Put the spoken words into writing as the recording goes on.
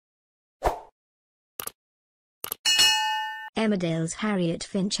Emmerdale's Harriet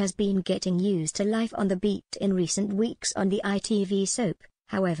Finch has been getting used to life on the beat in recent weeks on the ITV soap.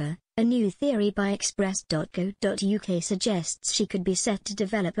 However, a new theory by Express.co.uk suggests she could be set to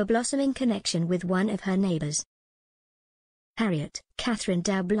develop a blossoming connection with one of her neighbours. Harriet, Catherine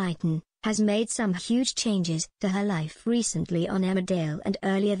Dowblighton, has made some huge changes to her life recently on Emmerdale, and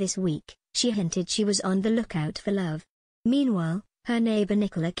earlier this week, she hinted she was on the lookout for love. Meanwhile, her neighbour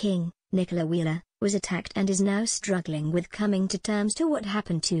Nicola Wheeler, was attacked and is now struggling with coming to terms to what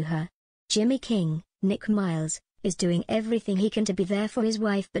happened to her. Jimmy King, Nick Miles, is doing everything he can to be there for his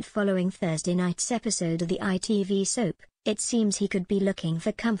wife, but following Thursday night's episode of the ITV soap, it seems he could be looking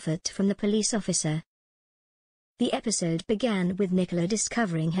for comfort from the police officer. The episode began with Nicola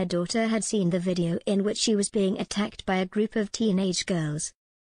discovering her daughter had seen the video in which she was being attacked by a group of teenage girls.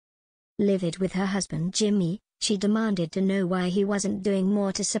 Livid with her husband Jimmy, she demanded to know why he wasn't doing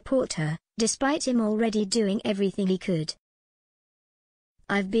more to support her, despite him already doing everything he could.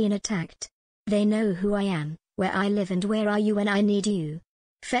 "I've been attacked. They know who I am, where I live, and where are you when I need you?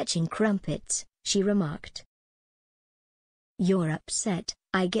 Fetching crumpets," she remarked. "You're upset,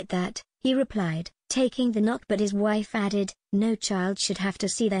 I get that," he replied, taking the knock, but his wife added, "No child should have to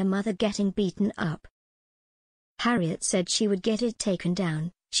see their mother getting beaten up." Harriet said she would get it taken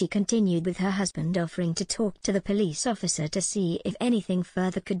down. She continued, with her husband offering to talk to the police officer to see if anything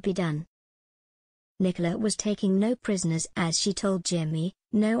further could be done. Nicola was taking no prisoners, as she told Jimmy,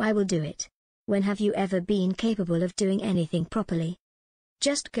 "No, I will do it. When have you ever been capable of doing anything properly?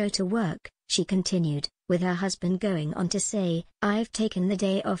 Just go to work," she continued, with her husband going on to say, "I've taken the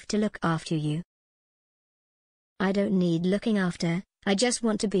day off to look after you. I don't need looking after, I just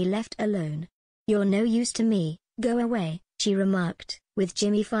want to be left alone. You're no use to me, go away," she remarked, with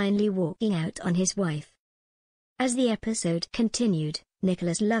Jimmy finally walking out on his wife. As the episode continued,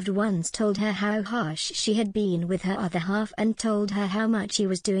 Nicola's loved ones told her how harsh she had been with her other half and told her how much he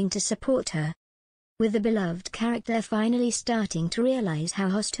was doing to support her. With the beloved character finally starting to realize how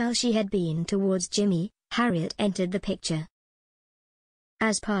hostile she had been towards Jimmy, Harriet entered the picture.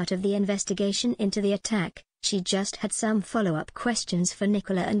 As part of the investigation into the attack, she just had some follow-up questions for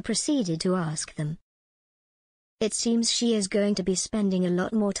Nicola and proceeded to ask them. It seems she is going to be spending a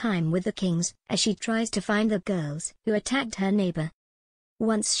lot more time with the Kings, as she tries to find the girls who attacked her neighbor.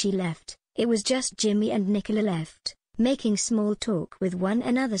 Once she left, it was just Jimmy and Nicola left, making small talk with one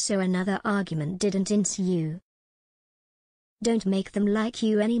another so another argument didn't ensue. "Don't make them like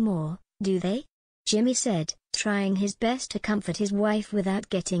you anymore, do they?" Jimmy said, trying his best to comfort his wife without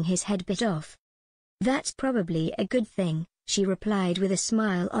getting his head bit off. "That's probably a good thing," she replied with a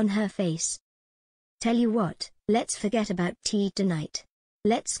smile on her face. "Tell you what, let's forget about tea tonight.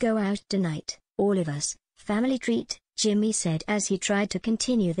 Let's go out tonight, all of us, family treat," Jimmy said as he tried to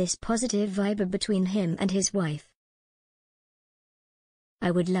continue this positive vibe between him and his wife.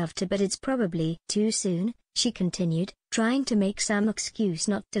 "I would love to, but it's probably too soon," she continued, trying to make some excuse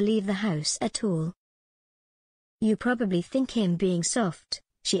not to leave the house at all. "You probably think him being soft,"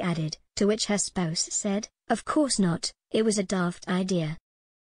 she added, to which her spouse said, "Of course not, it was a daft idea."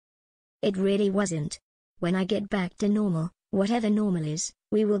 "It really wasn't. When I get back to normal, whatever normal is,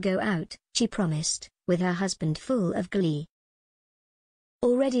 we will go out," she promised, with her husband full of glee.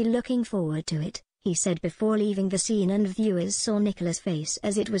 "Already looking forward to it," he said before leaving the scene, and viewers saw Nicola's face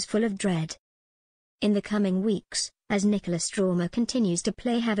as it was full of dread. In the coming weeks, as Nicola's trauma continues to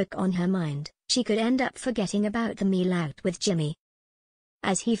play havoc on her mind, she could end up forgetting about the meal out with Jimmy.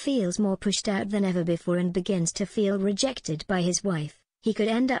 As he feels more pushed out than ever before and begins to feel rejected by his wife, he could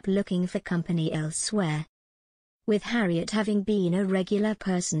end up looking for company elsewhere. With Harriet having been a regular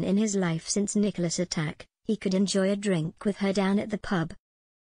person in his life since Nicola's attack, he could enjoy a drink with her down at the pub.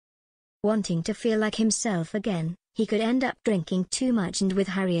 Wanting to feel like himself again, he could end up drinking too much, and with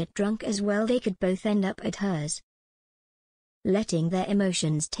Harriet drunk as well, they could both end up at hers. Letting their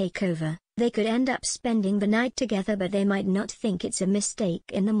emotions take over, they could end up spending the night together, but they might not think it's a mistake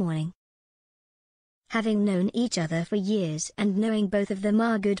in the morning. Having known each other for years and knowing both of them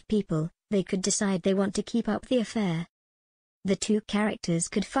are good people, they could decide they want to keep up the affair. The two characters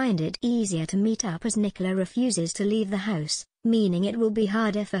could find it easier to meet up as Nicola refuses to leave the house, meaning it will be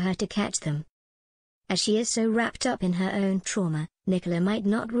harder for her to catch them. As she is so wrapped up in her own trauma, Nicola might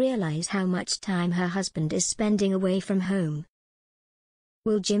not realize how much time her husband is spending away from home.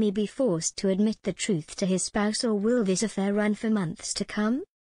 Will Jimmy be forced to admit the truth to his spouse, or will this affair run for months to come?